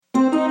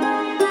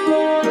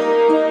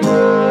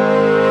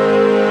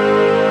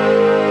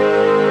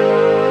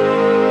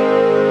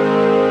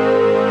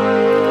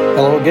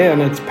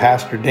again, it's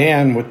Pastor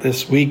Dan with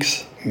this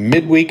week's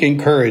Midweek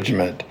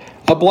Encouragement,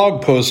 a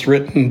blog post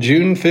written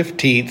June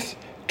 15th,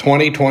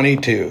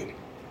 2022.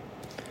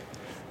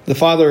 The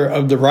father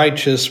of the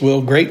righteous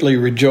will greatly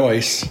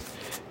rejoice.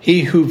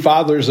 He who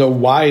fathers a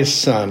wise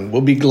son will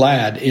be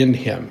glad in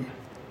him.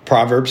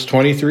 Proverbs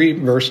 23,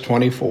 verse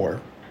 24.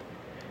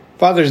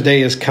 Father's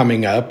Day is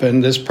coming up,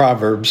 and this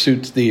proverb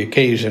suits the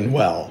occasion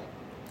well.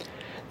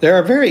 There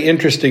are very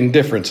interesting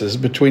differences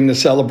between the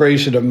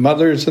celebration of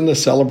mothers and the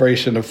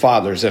celebration of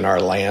fathers in our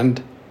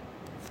land.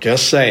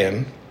 Just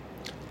saying.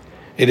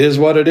 It is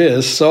what it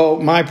is, so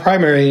my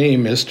primary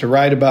aim is to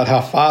write about how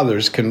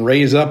fathers can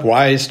raise up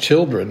wise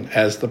children,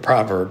 as the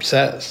proverb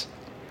says.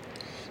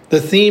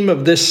 The theme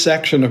of this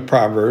section of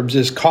Proverbs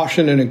is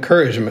caution and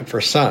encouragement for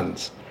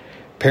sons.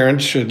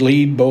 Parents should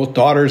lead both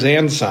daughters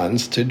and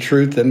sons to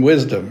truth and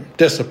wisdom,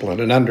 discipline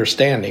and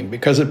understanding,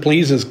 because it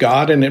pleases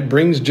God and it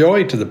brings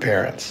joy to the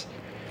parents.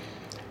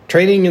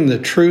 Training in the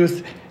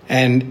truth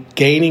and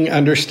gaining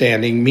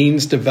understanding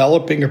means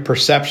developing a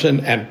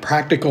perception and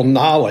practical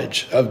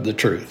knowledge of the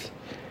truth.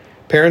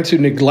 Parents who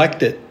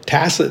neglect it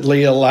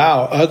tacitly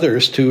allow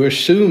others to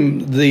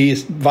assume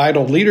these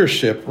vital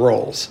leadership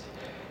roles.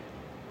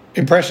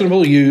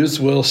 Impressionable youths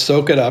will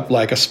soak it up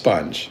like a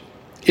sponge,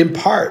 in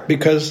part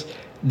because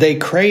they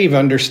crave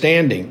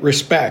understanding,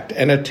 respect,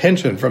 and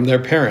attention from their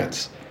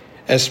parents,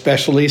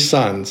 especially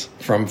sons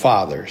from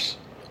fathers.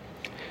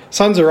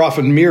 Sons are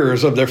often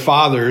mirrors of their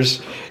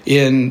fathers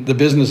in the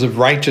business of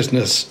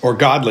righteousness or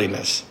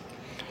godliness.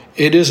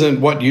 It isn't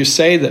what you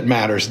say that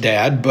matters,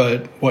 Dad,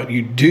 but what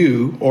you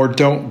do or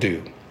don't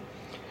do.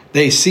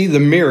 They see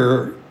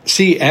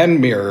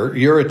and mirror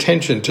your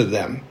attention to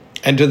them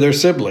and to their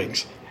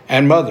siblings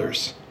and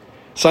mothers.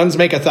 Sons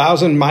make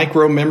 1,000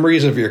 micro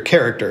memories of your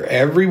character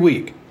every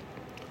week.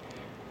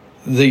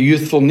 The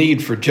youthful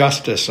need for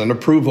justice and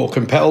approval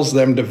compels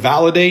them to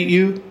validate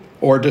you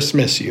or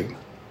dismiss you.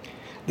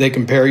 They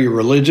compare your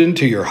religion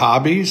to your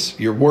hobbies,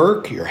 your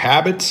work, your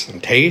habits,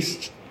 and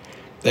tastes.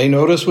 They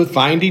notice with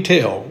fine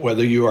detail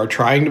whether you are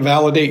trying to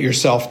validate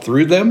yourself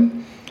through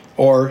them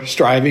or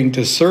striving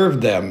to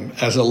serve them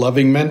as a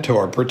loving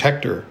mentor,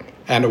 protector,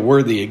 and a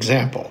worthy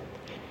example.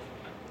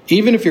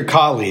 Even if your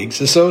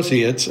colleagues,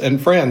 associates,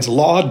 and friends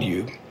laud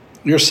you,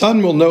 your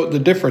son will note the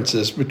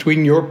differences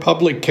between your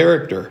public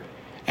character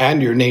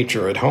and your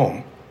nature at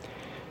home.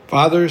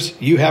 Fathers,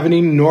 you have an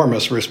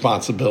enormous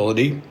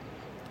responsibility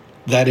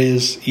that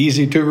is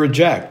easy to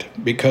reject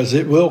because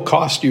it will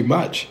cost you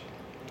much.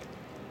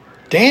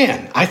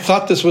 Dan, I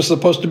thought this was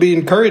supposed to be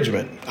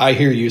encouragement, I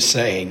hear you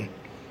saying.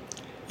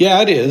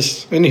 Yeah, it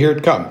is, and here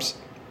it comes.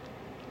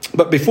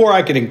 But before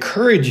I can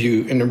encourage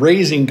you in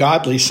raising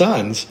godly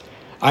sons,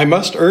 I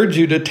must urge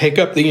you to take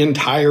up the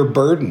entire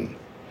burden.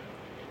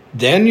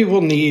 Then you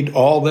will need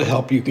all the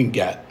help you can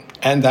get,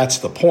 and that's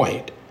the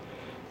point.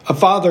 A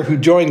father who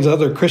joins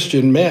other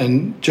Christian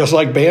men, just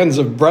like bands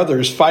of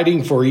brothers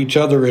fighting for each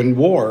other in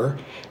war,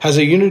 has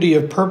a unity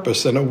of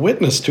purpose and a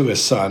witness to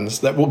his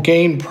sons that will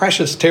gain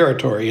precious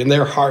territory in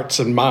their hearts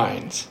and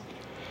minds.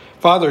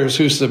 Fathers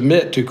who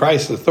submit to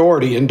Christ's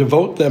authority and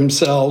devote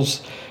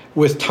themselves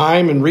with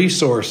time and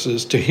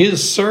resources to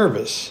his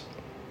service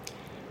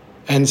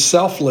and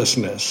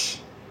selflessness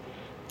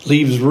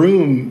leaves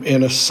room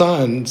in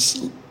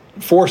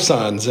for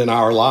sons in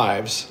our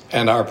lives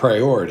and our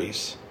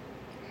priorities.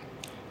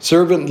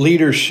 Servant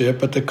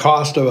leadership at the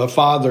cost of a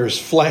father's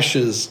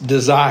flesh's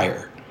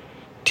desire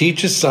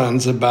teaches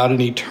sons about an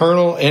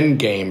eternal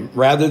endgame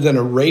rather than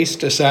a race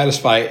to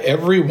satisfy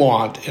every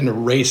want in a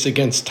race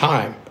against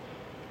time.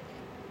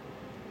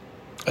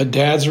 A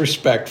dad's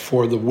respect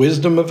for the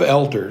wisdom of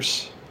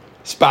elders,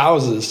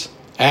 spouses,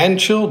 and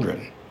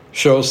children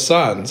shows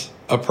sons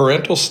a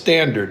parental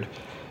standard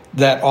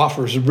that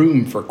offers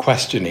room for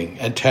questioning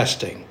and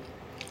testing.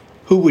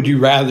 Who would you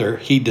rather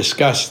he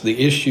discuss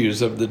the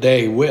issues of the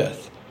day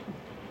with?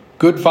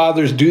 Good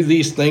fathers do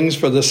these things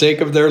for the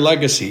sake of their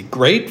legacy.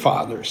 Great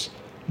fathers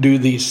do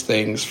these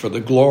things for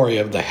the glory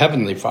of the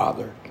Heavenly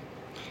Father.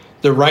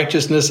 The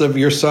righteousness of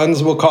your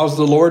sons will cause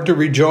the Lord to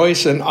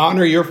rejoice and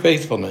honor your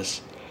faithfulness.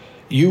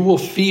 You will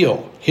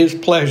feel his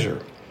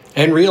pleasure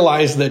and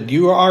realize that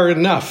you are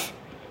enough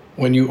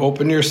when you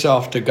open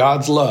yourself to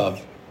God's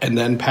love and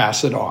then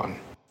pass it on.